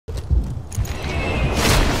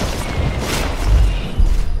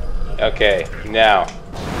Okay, now.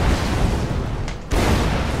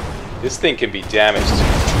 This thing can be damaged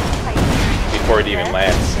before it even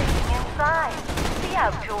lands.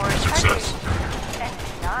 Success.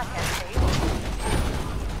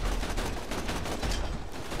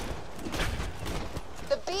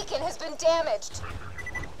 The beacon has been damaged.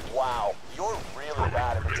 Wow, you're really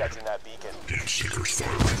bad at protecting that beacon. Deep seekers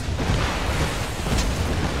firing.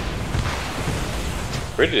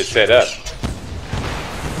 Where did it set up?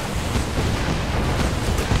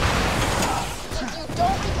 If you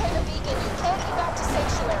don't repair the beacon, you can't get back to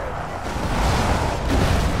Sanctuary.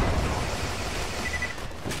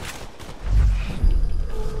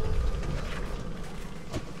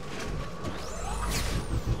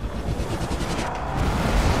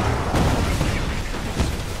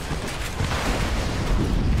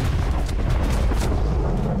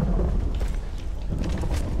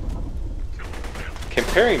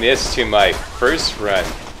 Comparing this to my first run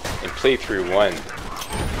in playthrough 1,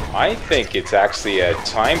 I think it's actually a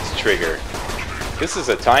timed trigger. This is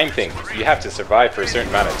a time thing. You have to survive for a certain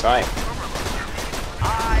amount of time.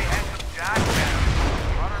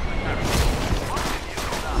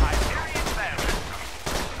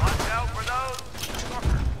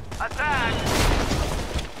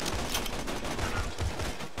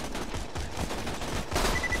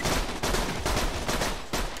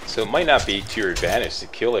 So it might not be to your advantage to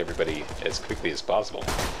kill everybody as quickly as possible.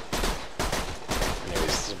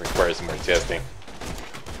 Anyways, this requires some more testing.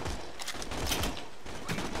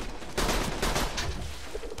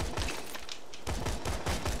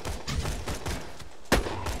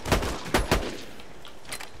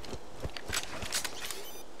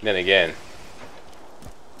 Then again,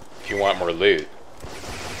 if you want more loot,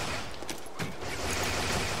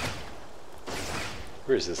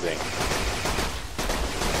 where is this thing?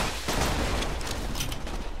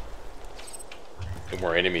 The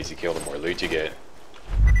more enemies you kill, the more loot you get.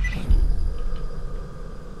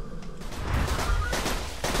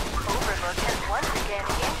 Overlook has once again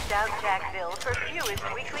inched out Jacksville for fewest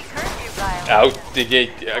weekly curfew violations. Out. For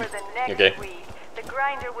the next Okay. week, the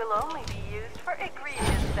grinder will only be used for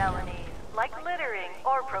egregious felonies, like littering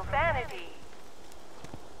or profanity.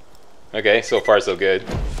 Okay, so far so good.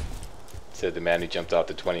 Said the man who jumped off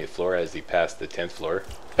the 20th floor as he passed the 10th floor.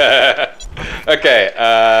 Okay,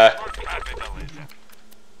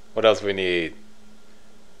 what else we need?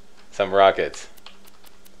 Some rockets.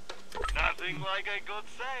 Nothing like a good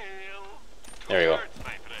sail. There we go. Words,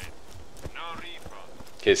 my friend. No refund.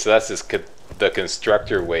 Okay, so that's this the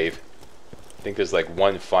constructor wave. I think there's like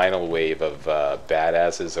one final wave of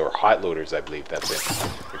badasses or hot loaders, I believe that's it.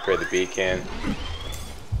 Repair the beacon.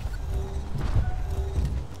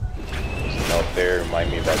 There's a note there,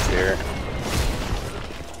 remind me if that's there.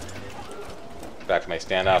 Back to my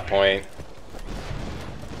standoff point.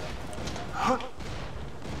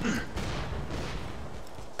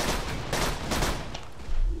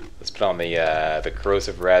 Let's put on the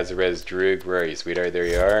corrosive Razorez Droog. Where are you, sweetheart? There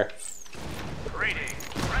you are. Greetings,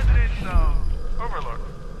 residents of Overlook.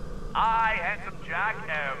 I, handsome Jack,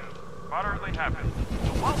 am moderately happy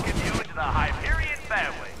to welcome you into the Hyperion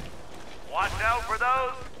family. Watch out for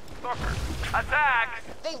those stalkers. Attacks!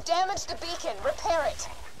 They've damaged the beacon. Repair it.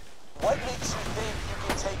 What makes you think you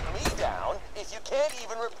can take me down if you can't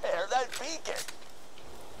even repair that beacon?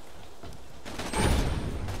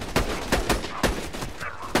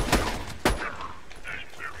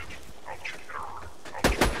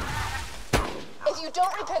 If you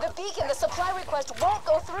don't repair the beacon, the supply request won't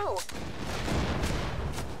go through.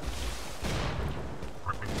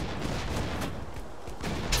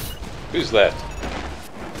 Who's left?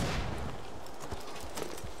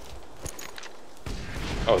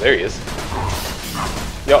 Oh, there he is.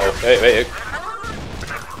 Yo, hey.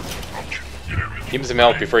 Give him some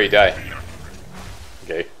health before you die.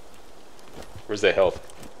 Okay. Where's the health?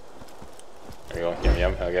 There you go. Yum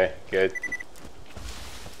yum. Okay, good.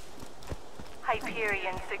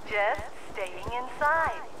 Hyperion suggests staying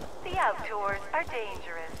inside. The outdoors are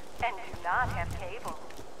dangerous and do not have cable.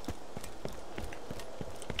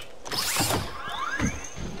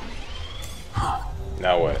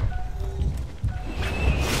 Now what?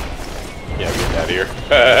 Yeah, get out of here.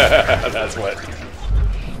 That's what.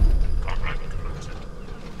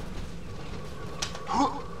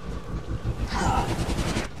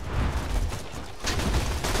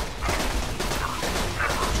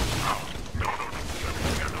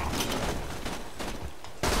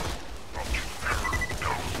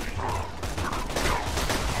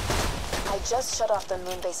 I just shut off the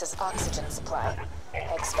moon base's oxygen supply. I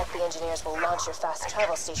expect the engineers will launch your fast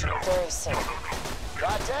travel station very soon.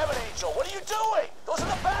 God damn it, Angel, what are you doing? Those are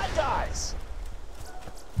the bad guys!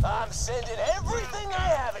 I'm sending everything I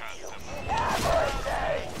have at you.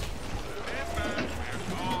 Everything!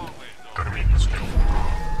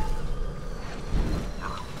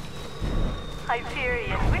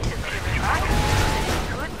 Hyperion wishes to remind you that it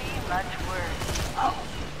could be much worse.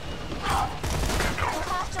 You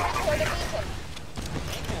have to repair the beacon.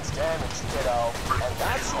 Beacon's damaged, kiddo. And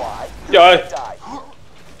that's why you Yeah. died.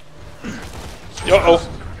 Uh-oh.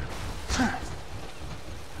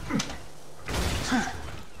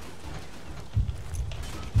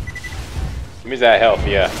 Give me that health,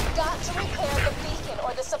 yeah. Got to repair the beacon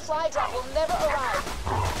or the supply drop will never arrive.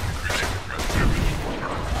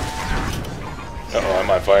 Uh-oh, I'm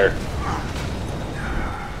on fire.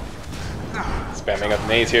 Spamming up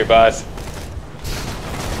nades here, boss.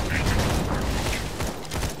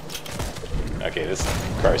 Okay, this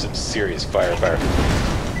requires some serious firepower.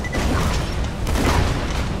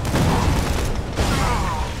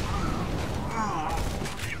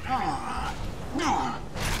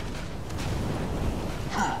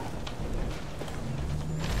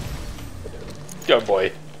 Go,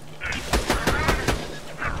 boy.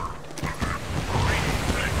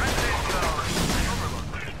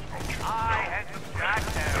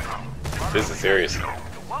 This is serious.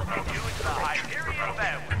 Welcome you into the Hyperion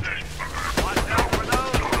family. Watch out for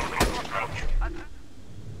those.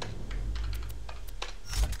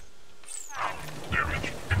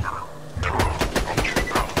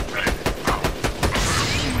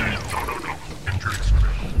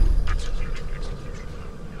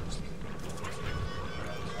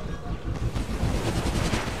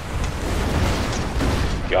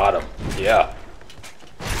 Got him. Yeah.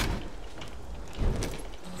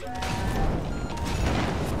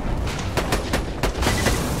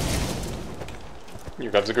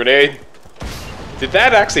 Here comes a grenade. Did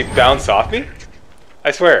that actually bounce off me?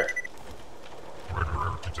 I swear.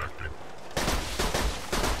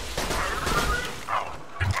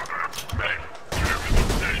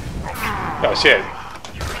 Oh shit.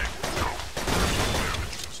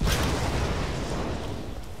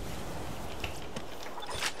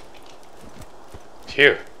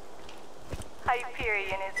 Phew.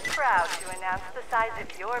 Hyperion is proud to announce the size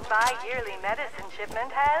of your bi-yearly medicine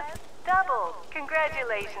shipment has doubled.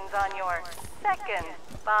 Congratulations on your second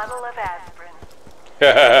bottle of aspirin.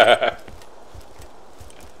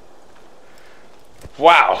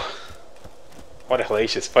 Wow. What a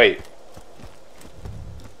hellacious fight.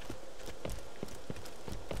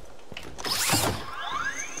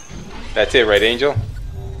 That's it, right, Angel?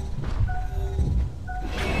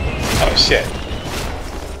 Oh shit.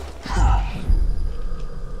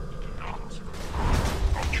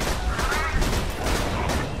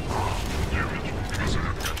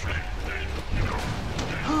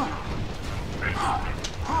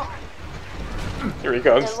 Here he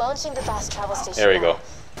comes. They're launching the fast travel station. There we go.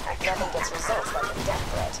 Nothing gets results like a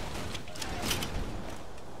death threat.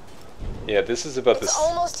 Yeah, this is about It's this.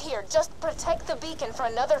 almost here. Just protect the beacon for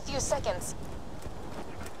another few seconds.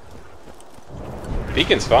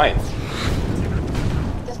 Beacon's fine.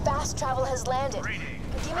 The fast travel has landed.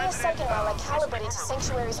 Give me a second while I calibrate it to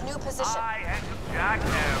Sanctuary's new position. I am Jack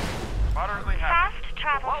M. Moderately happy. Fast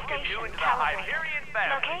travel Welcome you station into the calibrated. Hyperion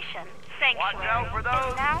family. Location, Watch out for Sanctuary,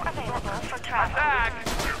 those. is now available for travel. Attack!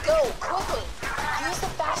 Go, quickly! Use the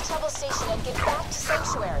fast travel station and get back to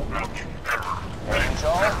Sanctuary.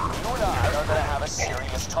 Angel, you and I are gonna have a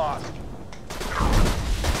serious talk.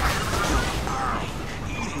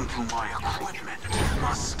 Eating through my equipment.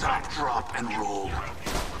 Must stop, drop, and roll.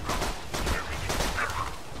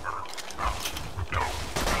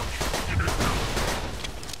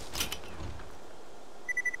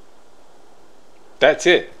 That's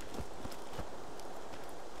it.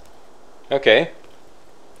 Okay.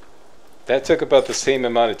 That took about the same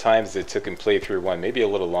amount of time as it took in playthrough 1, maybe a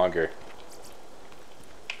little longer.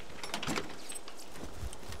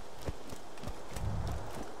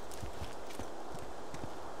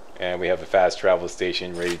 And we have a fast travel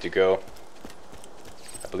station ready to go.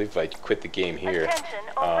 I believe if I quit the game here, Attention,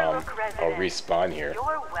 I'll Overlook residents. respawn here.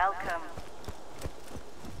 You're welcome.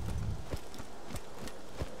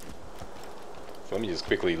 So let me just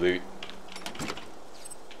quickly loot.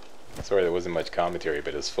 Sorry there wasn't much commentary,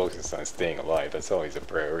 but it was focused on staying alive. That's always a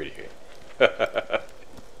priority.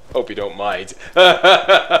 Hope you don't mind.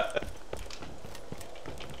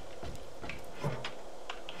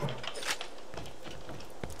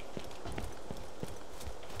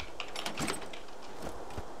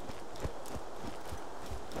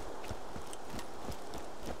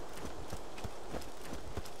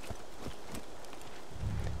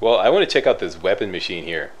 Well, I want to check out this weapon machine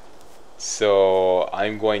here. So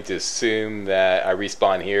I'm going to assume that I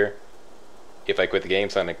respawn here if I quit the game,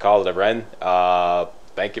 so I'm going to call it a run.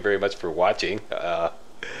 Thank you very much for watching.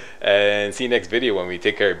 And see you next video when we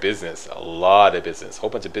take care of business. A lot of business. Whole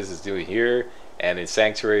bunch of business to do here and in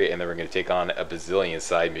Sanctuary, and then we're going to take on a bazillion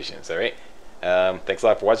side missions, alright? Thanks a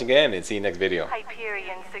lot for watching again, and see you next video.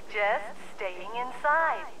 Hyperion suggests staying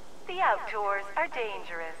inside. The outdoors are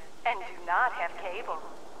dangerous and do not have cable.